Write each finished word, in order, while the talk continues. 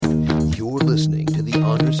You're listening to the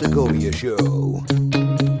Andre Segovia Show.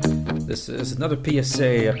 This is another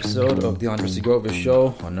PSA episode of the Andre Segovia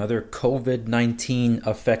Show. Another COVID-19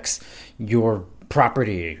 affects your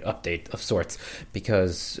property update of sorts,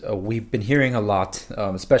 because we've been hearing a lot,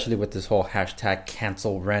 especially with this whole hashtag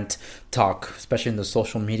cancel rent talk, especially in the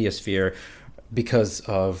social media sphere, because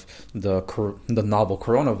of the novel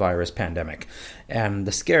coronavirus pandemic. And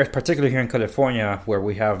the scare, particularly here in California, where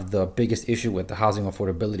we have the biggest issue with the housing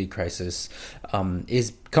affordability crisis,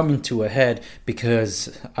 is coming to a head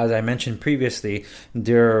because, as I mentioned previously,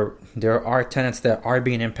 there are tenants that are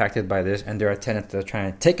being impacted by this, and there are tenants that are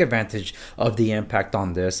trying to take advantage of the impact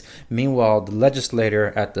on this. Meanwhile, the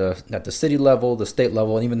legislator at the city level, the state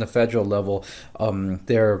level, and even the federal level,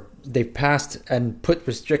 they've passed and put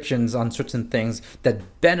restrictions on certain things that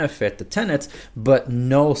benefit the tenants, but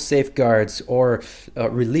no safeguards or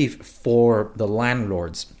relief for the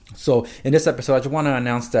landlords. So in this episode, I just want to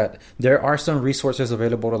announce that there are some resources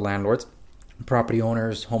available to landlords, property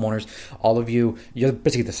owners, homeowners, all of you. You're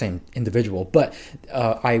basically the same individual, but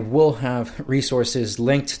I will have resources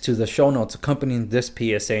linked to the show notes accompanying this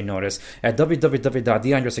PSA notice at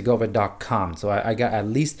www.theandresegovia.com. So I got at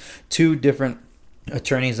least 2 different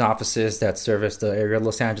attorneys' offices that service the area of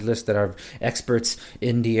Los Angeles that are experts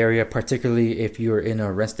in the area, particularly if you're in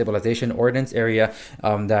a rent stabilization ordinance area,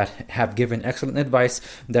 that have given excellent advice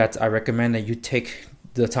that I recommend that you take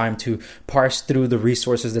the time to parse through the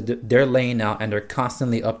resources that they're laying out, and they're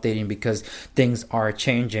constantly updating because things are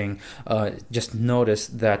changing. Just notice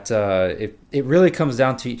that it really comes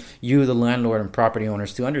down to you, the landlord and property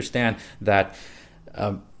owners, to understand that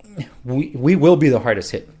we will be the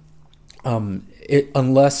hardest hit.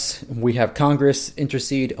 Unless we have Congress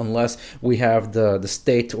intercede, unless we have the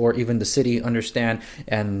state or even the city understand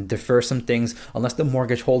and defer some things, unless the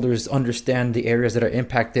mortgage holders understand the areas that are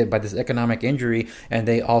impacted by this economic injury, and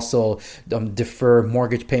they also defer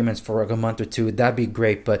mortgage payments for like a month or 2, that'd be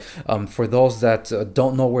great. But for those that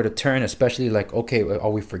don't know where to turn, especially like, okay,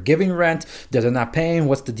 are we forgiving rent? They're not paying?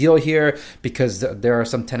 What's the deal here? Because there are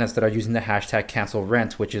some tenants that are using the hashtag cancel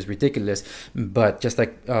rent, which is ridiculous. But just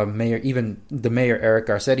like Mayor Eric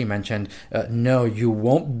Garcetti mentioned, no, you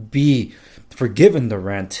won't be forgiven the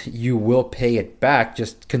rent. You will pay it back,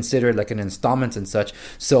 just consider it like an installment and such.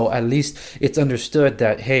 So at least it's understood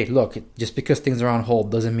that, hey, look, just because things are on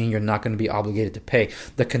hold doesn't mean you're not going to be obligated to pay.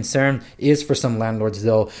 The concern is for some landlords,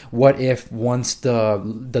 though, what if once the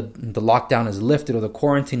lockdown is lifted or the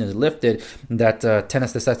quarantine is lifted, that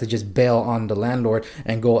tenants decide to just bail on the landlord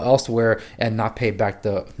and go elsewhere and not pay back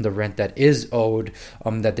the rent that is owed,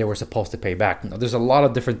 that they were supposed to pay back. There's a lot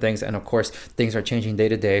of different things, and of course things are changing day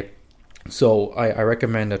to day. So I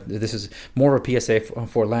recommend that this is more of a PSA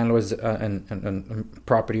for landlords and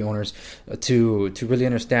property owners to really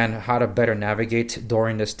understand how to better navigate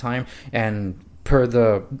during this time, and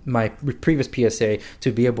per my previous PSA,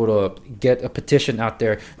 to be able to get a petition out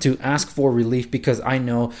there to ask for relief, because I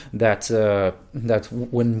know that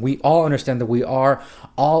when we all understand that we are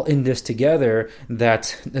all in this together,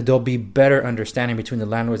 that there'll be better understanding between the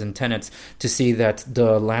landlords and tenants to see that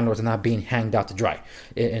the landlords are not being hanged out to dry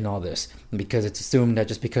in all this, because it's assumed that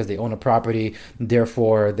just because they own a property,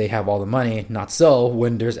 therefore they have all the money. Not so,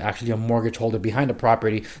 when there's actually a mortgage holder behind the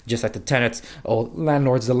property, just like the tenants owe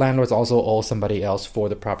landlords. The landlords also owe somebody else for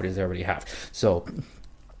the properties they already have. So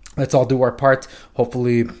let's all do our part.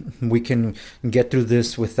 Hopefully we can get through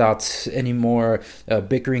this without any more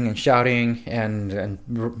bickering and shouting and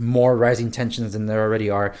more rising tensions than there already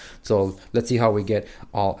are. So let's see how we get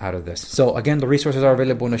all out of this. So again, the resources are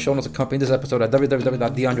available in the show notes accompanying this episode at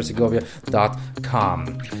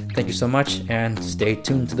www.theandresegovia.com. Thank you so much, and stay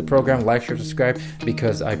tuned to the program. Like, share, subscribe,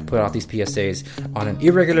 because I put out these PSAs on an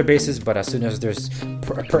irregular basis, but as soon as there's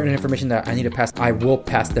pertinent information that I need to pass, I will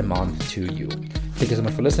pass them on to you. Thank you so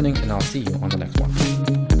much for listening, and I'll see you on the next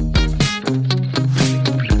one.